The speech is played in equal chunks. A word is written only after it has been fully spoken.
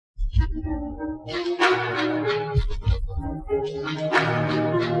In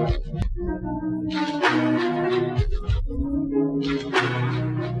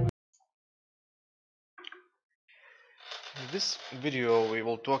this video we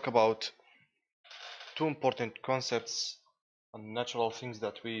will talk about two important concepts and natural things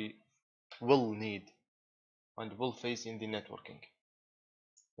that we will need and will face in the networking.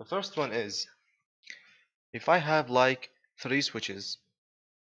 The first one is, if I have like 3 switches,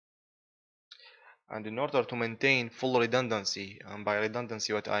 and in order to maintain full redundancy, and by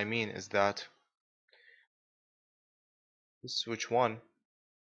redundancy what I mean is that this switch 1,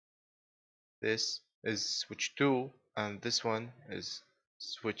 this is switch 2, and this one is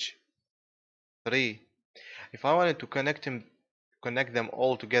switch 3. If I wanted to connect them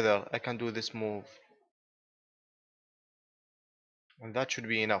all together, I can do this move, and that should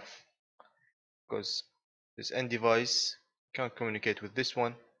be enough, because this end device can communicate with this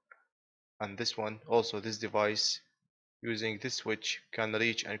one, and this one also. This device using this switch can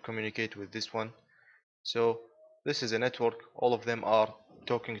reach and communicate with this one. So this is a network, all of them are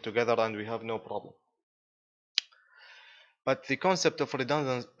talking together and we have no problem. But the concept of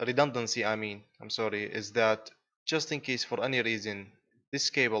redundancy, is that just in case for any reason this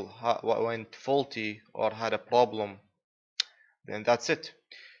cable went faulty or had a problem, then that's it.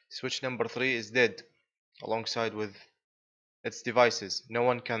 Switch number 3 is dead alongside with its devices. No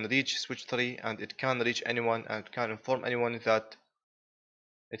one can reach switch 3, and it can reach anyone and can inform anyone that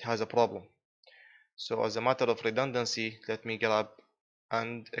it has a problem. So as a matter of redundancy, let me grab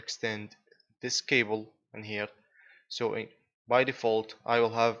and extend this cable in here. So by default I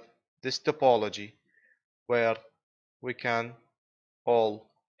will have this topology where we can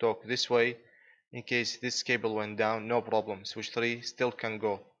all talk this way. In case this cable went down, no problem, switch 3 still can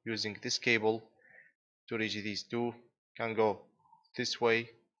go using this cable to reach these two, can go this way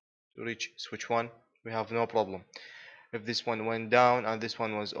to reach switch 1, we have no problem. If this one went down and this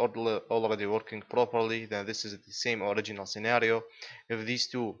one was already working properly, then this is the same original scenario. If these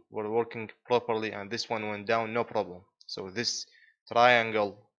two were working properly and this one went down, no problem. So this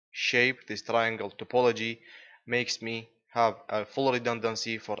triangle shape, this triangle topology, makes me have a full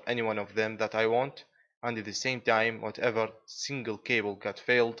redundancy for any one of them that I want, and at the same time whatever single cable got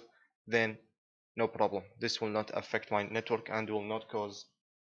failed, then no problem, this will not affect my network and will not cause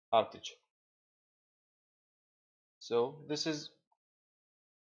outage. So this is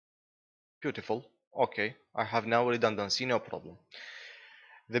beautiful. Okay, I have now redundancy, no problem.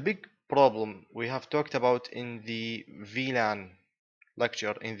 The big problem we have talked about in the VLAN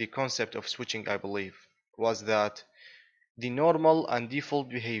lecture, in the concept of switching, I believe, was that the normal and default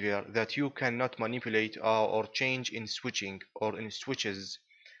behavior that you cannot manipulate or change in switching or in switches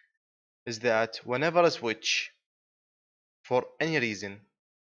is that whenever a switch for any reason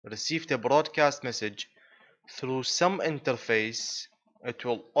received a broadcast message through some interface, it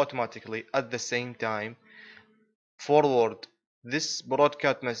will automatically at the same time forward this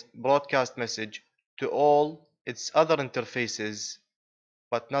broadcast message to all its other interfaces,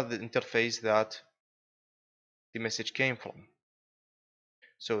 but not the interface that the message came from.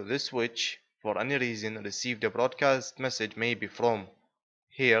 So this switch for any reason received a broadcast message, maybe from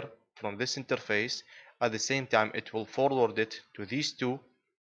here, from this interface. At the same time it will forward it to these two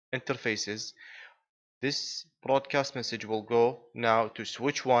interfaces. This broadcast message will go now to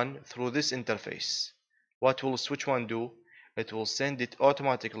switch 1 through this interface. What will switch 1 do? It will send it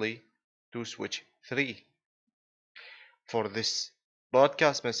automatically to switch 3 for this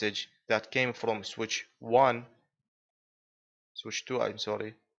broadcast message that came from switch 1, switch 2, I'm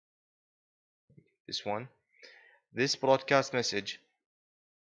sorry, this one. This broadcast message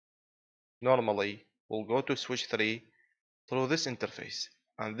normally will go to switch 3 through this interface,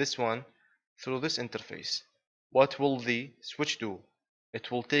 and this one through this interface. What will the switch do? It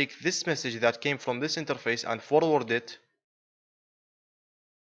will take this message that came from this interface and forward it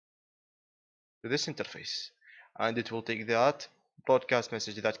to this interface, and it will take that broadcast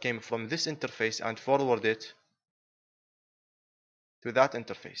message that came from this interface and forward it to that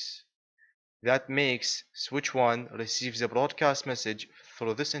interface. That makes switch 1 receives a broadcast message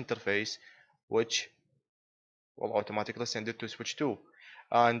through this interface, which will automatically send it to switch 2,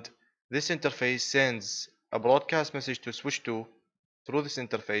 and this interface sends a broadcast message to switch 2 through this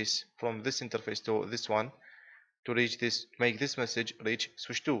interface, from this interface to this one, to reach this, make this message reach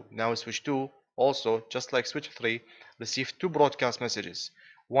switch 2. Now switch 2 also, just like switch 3, receive two broadcast messages,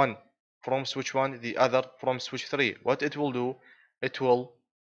 one from switch 1, the other from switch 3. What it will do, it will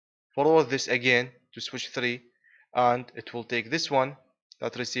forward this again to switch 3, and it will take this one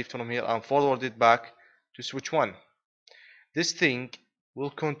that received from here and forward it back to switch 1. This thing will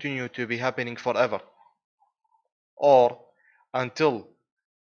continue to be happening forever, or until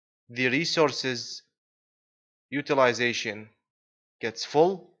the resources utilization gets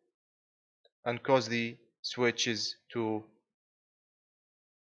full and cause the switches to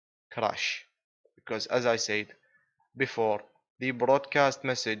crash. Because as I said before, the broadcast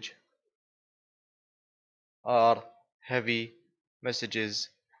message are heavy messages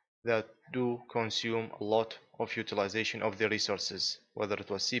that do consume a lot of utilization of the resources, whether it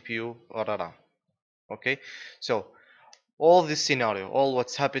was CPU or RAM. Okay, so all this scenario, all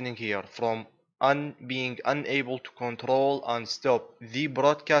what's happening here, from being unable to control and stop the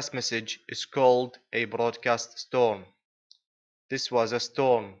broadcast message, is called a broadcast storm. This was a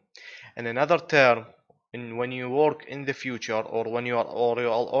storm. And another term, when you work in the future, or when you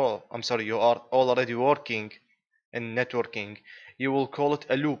are, I'm sorry, you are already working in networking, you will call it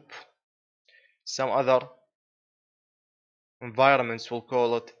a loop. Some other environments will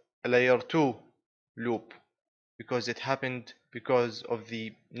call it a layer 2 loop, because it happened because of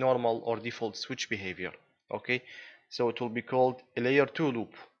the normal or default switch behavior. Okay, so it will be called a layer 2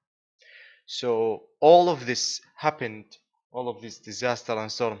 loop. So all of this happened, all of this disaster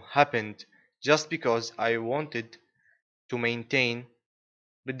and storm happened just because I wanted to maintain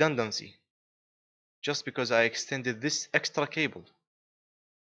redundancy, just because I extended this extra cable.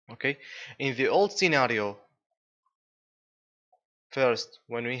 Okay, in the old scenario, first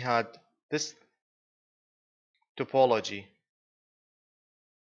when we had this topology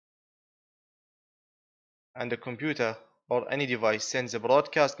and the computer or any device sends a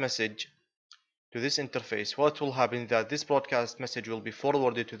broadcast message to this interface, what will happen that this broadcast message will be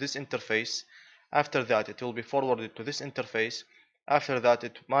forwarded to this interface. After that it will be forwarded to this interface. After that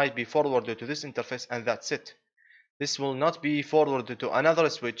it might be forwarded to this interface, and that's it. This will not be forwarded to another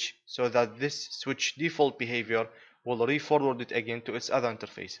switch, so that this switch default behavior will re-forward it again to its other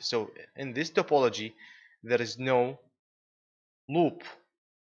interface. So in this topology there is no loop.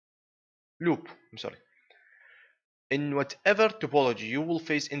 I'm sorry. In whatever topology you will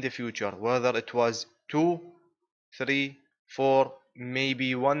face in the future, whether it was 2, 3, 4,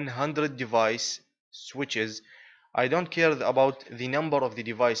 maybe 100 device switches, I don't care about the number of the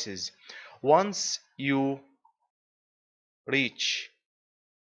devices. Once you reach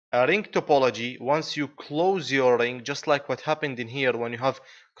a ring topology, once you close your ring, just like what happened in here, when you have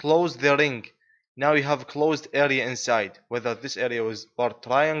closed the ring, now you have closed area inside, whether this area was or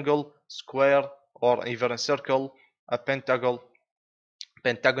triangle, square, or even a circle, a pentagonal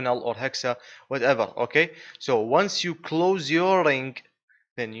or hexa, whatever. Okay, so once you close your ring,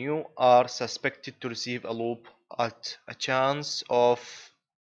 then you are suspected to receive a loop at a chance of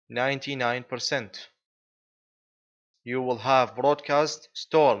 99%. You will have broadcast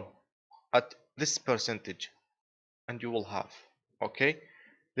storm at this percentage, and you will have. Okay,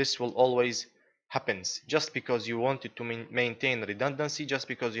 this will always happens just because you wanted to maintain redundancy, just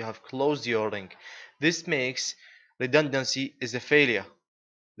because you have closed your ring. This makes redundancy is a failure.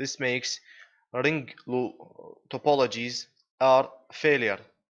 This makes ring topologies are failure.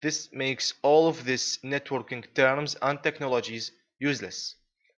 This makes all of these networking terms and technologies useless.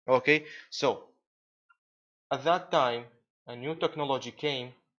 Okay, so at that time a new technology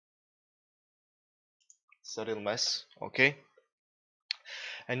came. It's a real mess. Okay,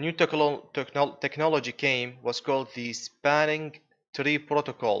 a new technology came, was called the spanning tree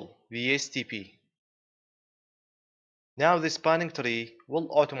protocol, the STP. Now the spanning tree will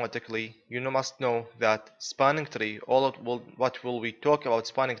automatically, you must know that spanning tree, what will we talk about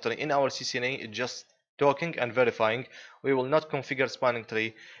spanning tree in our CCNA is just talking and verifying. We will not configure spanning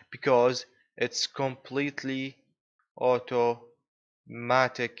tree because it's completely automatic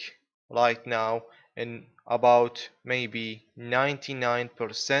right now. In about maybe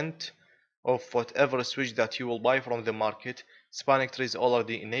 99% of whatever switch that you will buy from the market, spanning tree is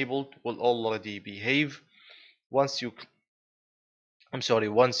already enabled, will already behave. Once you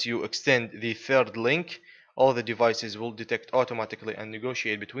extend the third link, all the devices will detect automatically and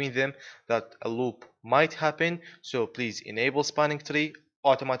negotiate between them that a loop might happen. So please enable spanning tree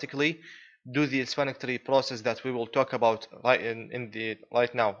automatically. Do the spanning tree process that we will talk about right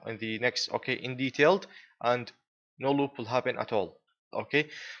now in the next, okay, in detailed, and no loop will happen at all. Okay,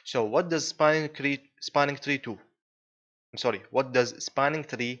 so what does spanning tree do? What does spanning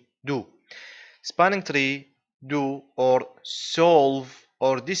tree do? Spanning tree do or solve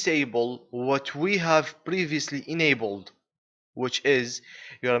or disable what we have previously enabled, which is,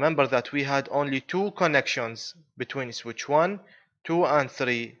 you remember that we had only two connections between switch 1, 2 and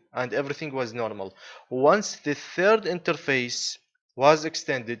 3, and everything was normal. Once the third interface was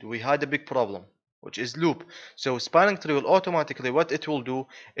extended, we had a big problem. which is loop. So spanning tree will automatically, what it will do,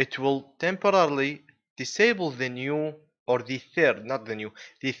 it will temporarily disable the new, or the third, not the new,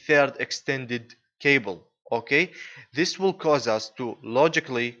 the third extended cable. Okay, this will cause us to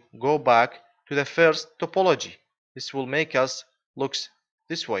logically go back to the first topology. This will make us looks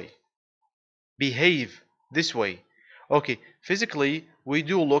this way, behave this way. Okay, physically we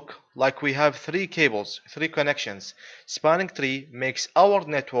do look like we have three cables, three connections. Spanning tree makes our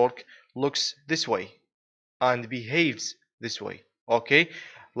network looks this way and behaves this way. Okay,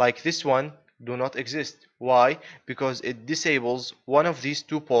 like this one do not exist. Why? Because it disables one of these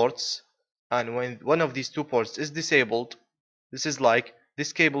two ports, and when one of these two ports is disabled, this is like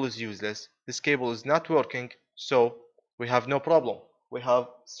this cable is useless, this cable is not working, so we have no problem. We have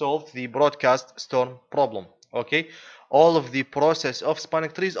solved the broadcast storm problem. Okay, all of the process of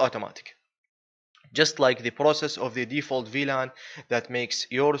spanning tree is automatic, just like the process of the default VLAN that makes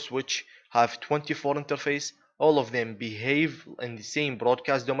your switch have 24 interface. All of them behave in the same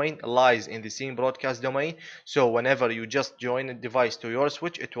broadcast domain, lies in the same broadcast domain. So whenever you just join a device to your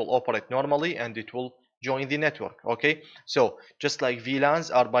switch, it will operate normally and it will join the network. Okay, so just like VLANs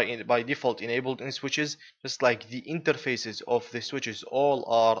are by default enabled in switches, just like the interfaces of the switches all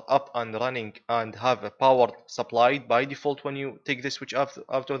are up and running and have a power supplied by default when you take the switch out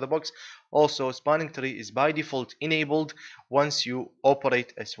of the box, also spanning tree is by default enabled once you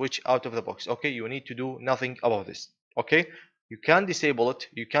operate a switch out of the box. Okay, you need to do nothing about this. Okay, you can disable it,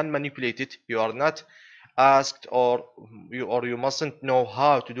 you can manipulate it, you are not asked, or you mustn't know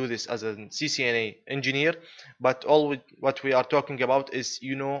how to do this as a CCNA engineer, but what we are talking about is,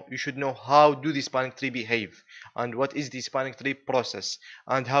 you should know how do the spanning tree behave, and what is the spanning tree process,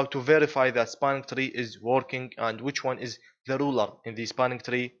 and how to verify that spanning tree is working, and which one is the ruler in the spanning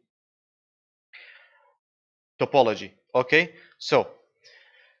tree topology. Okay, so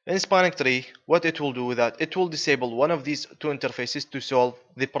in spanning tree, what it will do is that it will disable one of these two interfaces to solve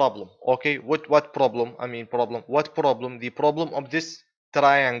the problem. Okay, what problem? I mean problem. What problem? The problem of this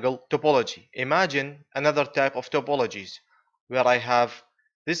triangle topology. Imagine another type of topologies where I have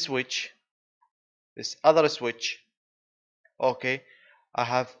this switch, this other switch. Okay, I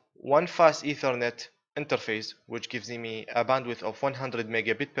have one fast Ethernet interface which gives me a bandwidth of 100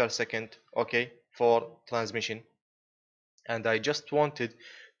 megabit per second. Okay, for transmission, and I just wanted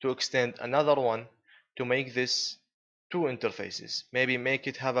to extend another one to make this two interfaces, maybe make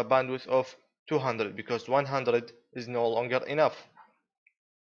it have a bandwidth of 200 because 100 is no longer enough.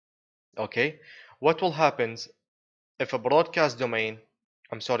 Okay, what will happen if a broadcast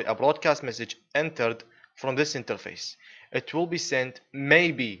message entered from this interface? It will be sent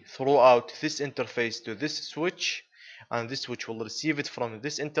maybe throughout this interface to this switch, and this switch will receive it from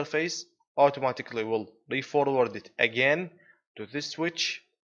this interface, automatically will re-forward it again to this switch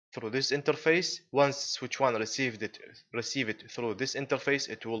through this interface. Once switch 1 receive it through this interface,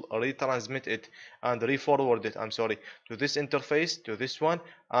 it will retransmit it and re-forward it, to this interface, to this one,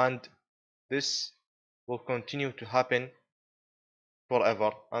 and this will continue to happen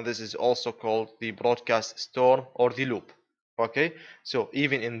forever, and this is also called the broadcast storm or the loop. Okay, so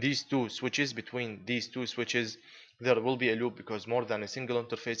even in these two switches, between these two switches, there will be a loop because more than a single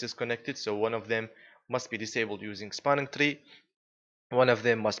interface is connected, so one of them must be disabled using spanning tree, one of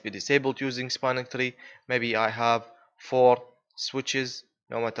them must be disabled using spanning tree. Maybe I have 4 switches,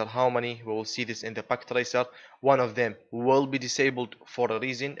 no matter how many, we will see this in the pack tracer. One of them will be disabled for a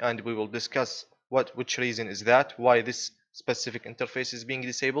reason, and we will discuss which reason is that, why this specific interface is being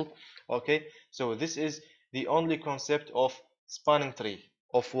disabled. Okay, so this is the only concept of spanning tree,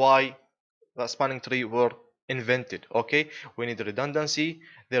 of why the spanning tree were invented. Okay, we need redundancy.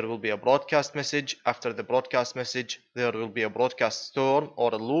 There will be a broadcast message. After the broadcast message, there will be a broadcast storm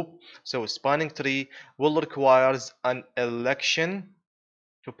or a loop. So spanning tree will requires an election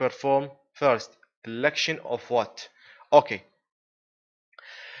to perform. First, election of what? Okay,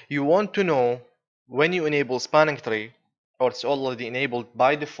 you want to know, when you enable spanning tree, or it's already enabled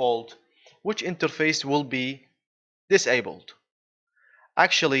by default, which interface will be disabled.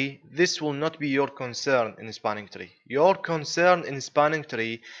 Actually, this will not be your concern in spanning tree. Your concern in spanning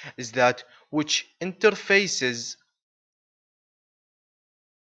tree is that which interfaces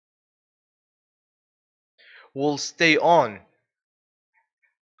will stay on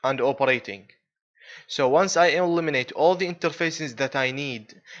and operating. So once I eliminate all the interfaces that I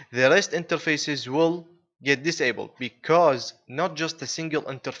need, the rest interfaces will get disabled, because not just a single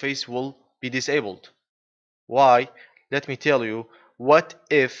interface will be disabled. Why? Let me tell you. What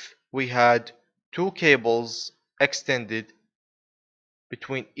if we had 2 cables extended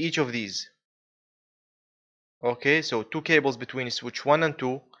between each of these? Okay, so 2 cables between switch 1 and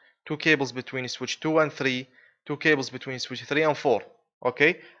 2, two cables between switch 2 and 3, two cables between switch 3 and 4.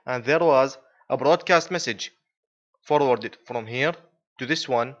 Okay, and there was a broadcast message forwarded from here to this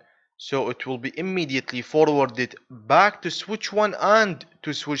one, so it will be immediately forwarded back to switch 1 and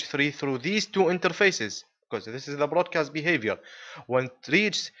to switch 3 through these two interfaces, because this is the broadcast behavior. When it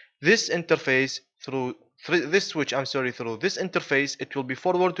reaches this interface through this switch, through this interface, it will be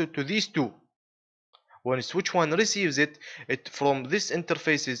forwarded to these two. When switch 1 receives it, from these two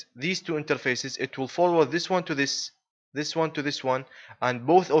interfaces, it will forward this one to this one to this one, and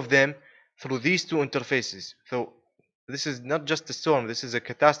both of them through these two interfaces. So this is not just a storm, this is a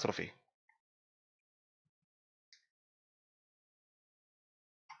catastrophe.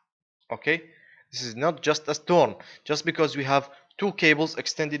 Okay, this is not just a storm, just because we have two cables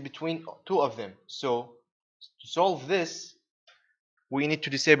extended between two of them. So to solve this, we need to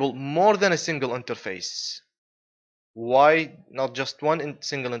disable more than a single interface. Why not just one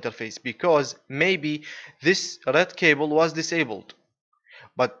single interface? Because maybe this red cable was disabled,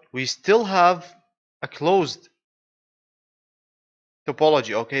 but we still have a closed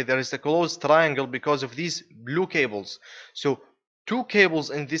topology. Okay, there is a closed triangle because of these blue cables. So two cables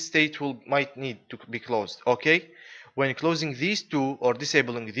in this state might need to be closed. Okay, when closing these two or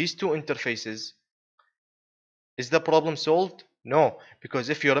disabling these two interfaces, is the problem solved? No, because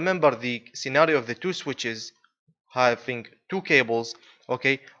if you remember the scenario of the two switches having two cables,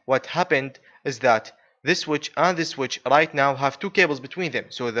 okay, what happened is that this switch and this switch right now have two cables between them,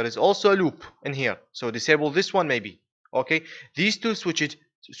 so there is also a loop in here. So disable this one maybe. Okay, these two switches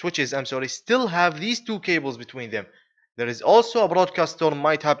still have these two cables between them. There is also a broadcast storm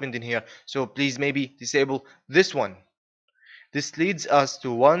might happen in here, so please maybe disable this one. This leads us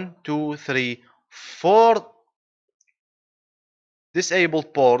to 1 2 3 4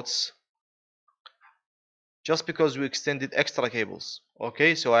 disabled ports just because we extended extra cables.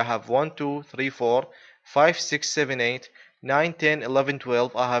 Okay, so I have 1 2 3 4 5 6 7 8 9 10 11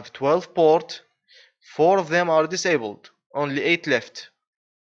 12. I have 12 ports. 4 of them are disabled, only 8 left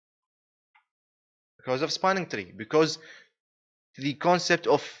because of spanning tree, because the concept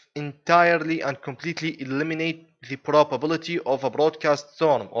of entirely and completely eliminate the probability of a broadcast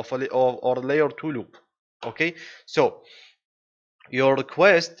storm or layer 2 loop. Okay, so your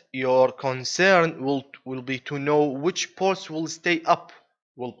request, your concern will be to know which ports will stay up,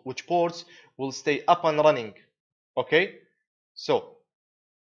 which ports will stay up and running. Okay, so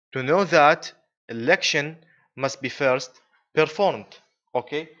to know that, election must be first performed.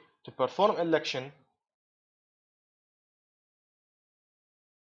 Okay, to perform election,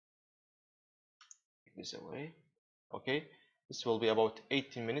 take this away. Okay, this will be about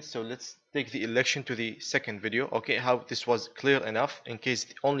 18 minutes, so let's take the election to the second video. Okay, how this was clear enough. In case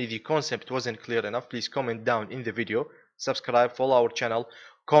only the concept wasn't clear enough, please comment down in the video, subscribe, follow our channel,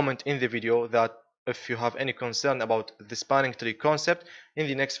 comment in the video that if you have any concern about the spanning tree concept. In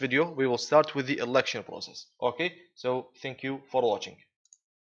the next video we will start with the election process. Okay, so thank you for watching.